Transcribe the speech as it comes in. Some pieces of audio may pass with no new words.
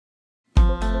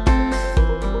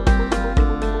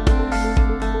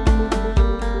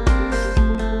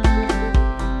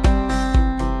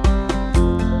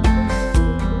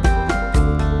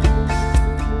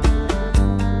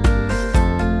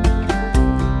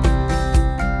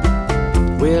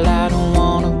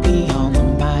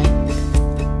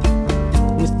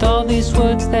just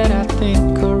words that I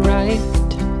think are right,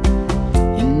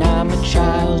 and I'm a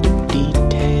child of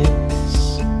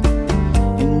details.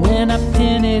 And when I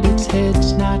pin it, it's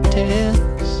heads, not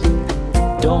tails.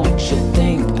 Don't you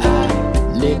think I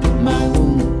lick my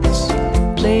wounds,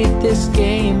 played this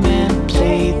game and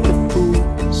played the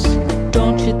fools?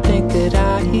 Don't you think that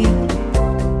I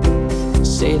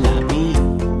say la vie?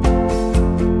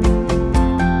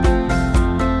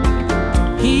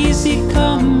 Easy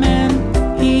come and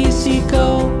easy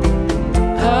go.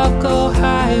 I'll go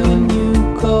high when you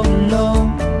go low.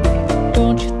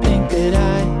 Don't you think that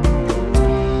I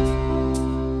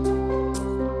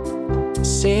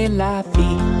say la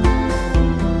vie?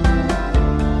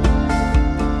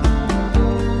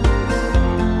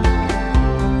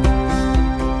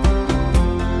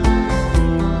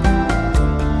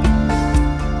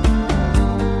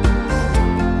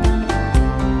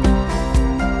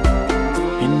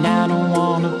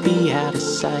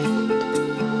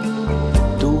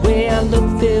 The way I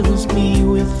look fills me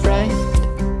with fright.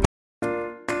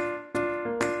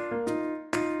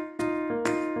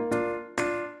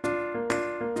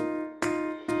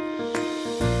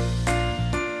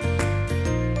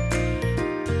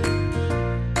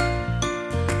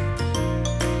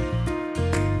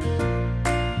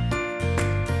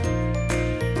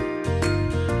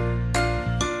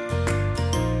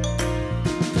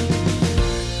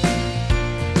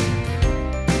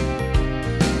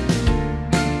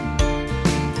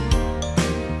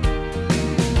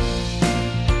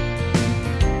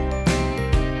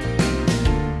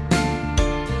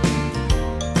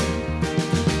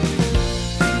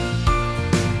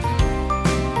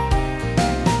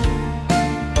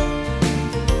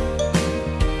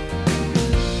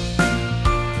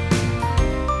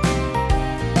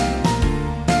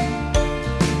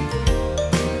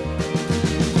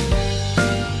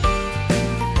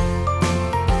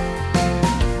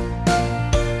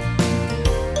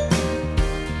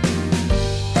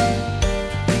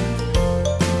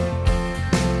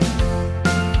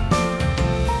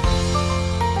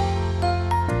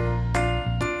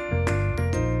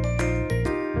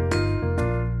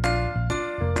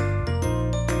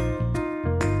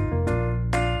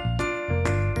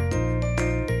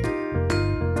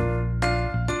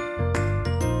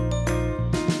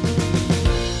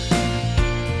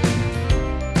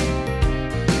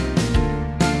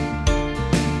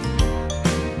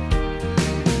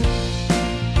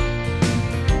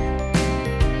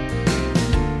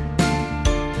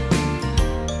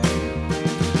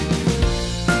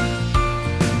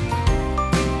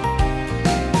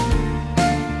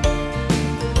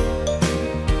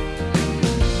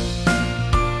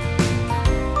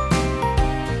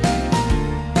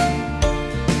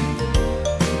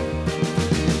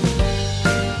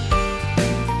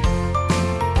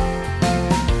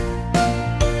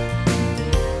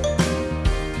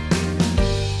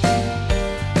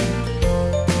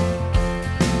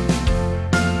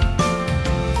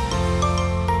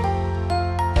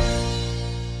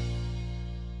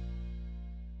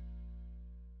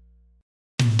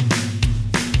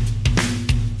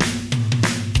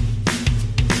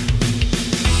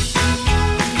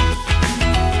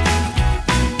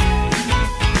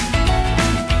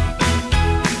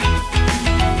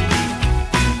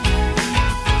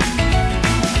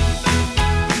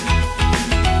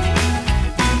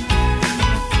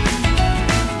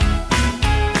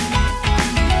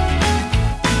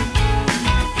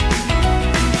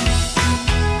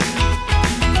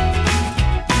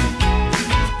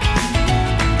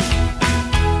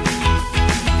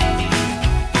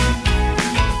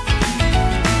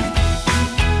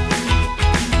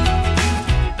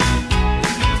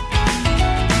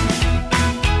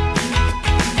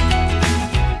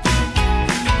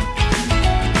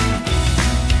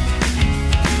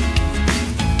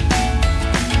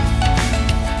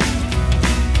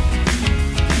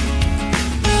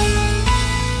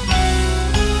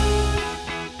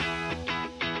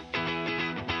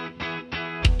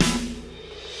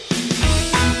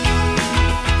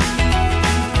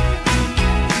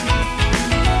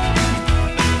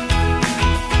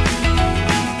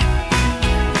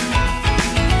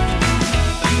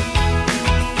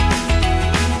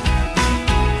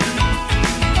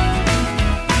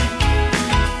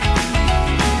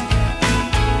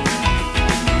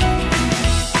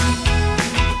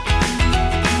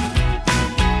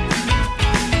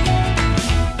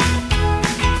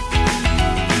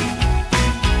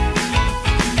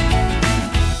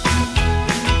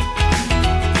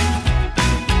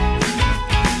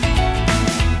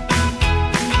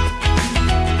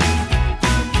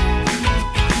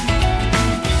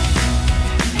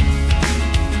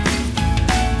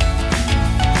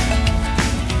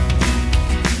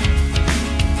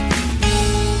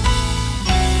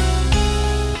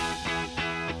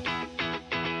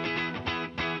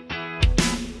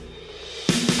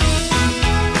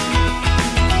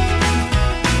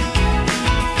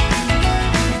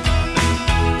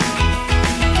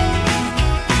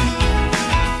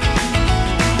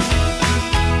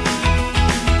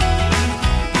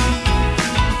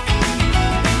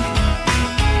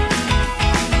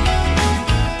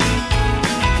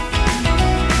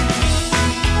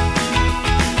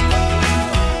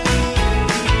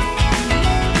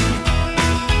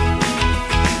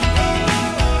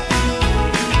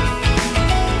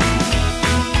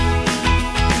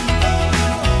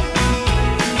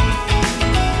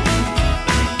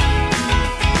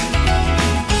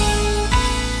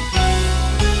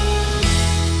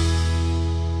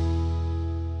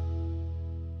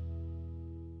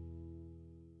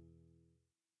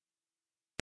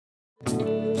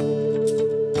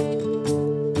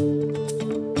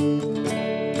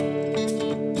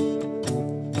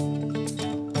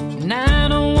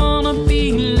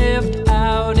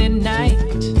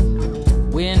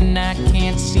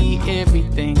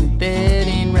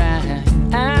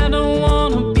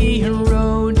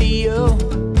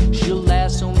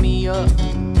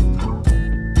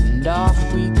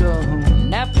 we go.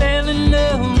 And I fell in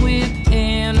love with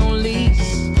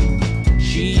Annalise.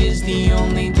 She is the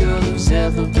only girl who's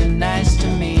ever been nice to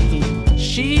me.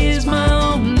 She is my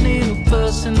own little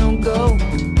personal goat.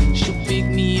 She'll pick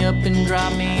me up and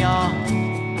drop me off,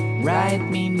 write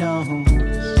me notes.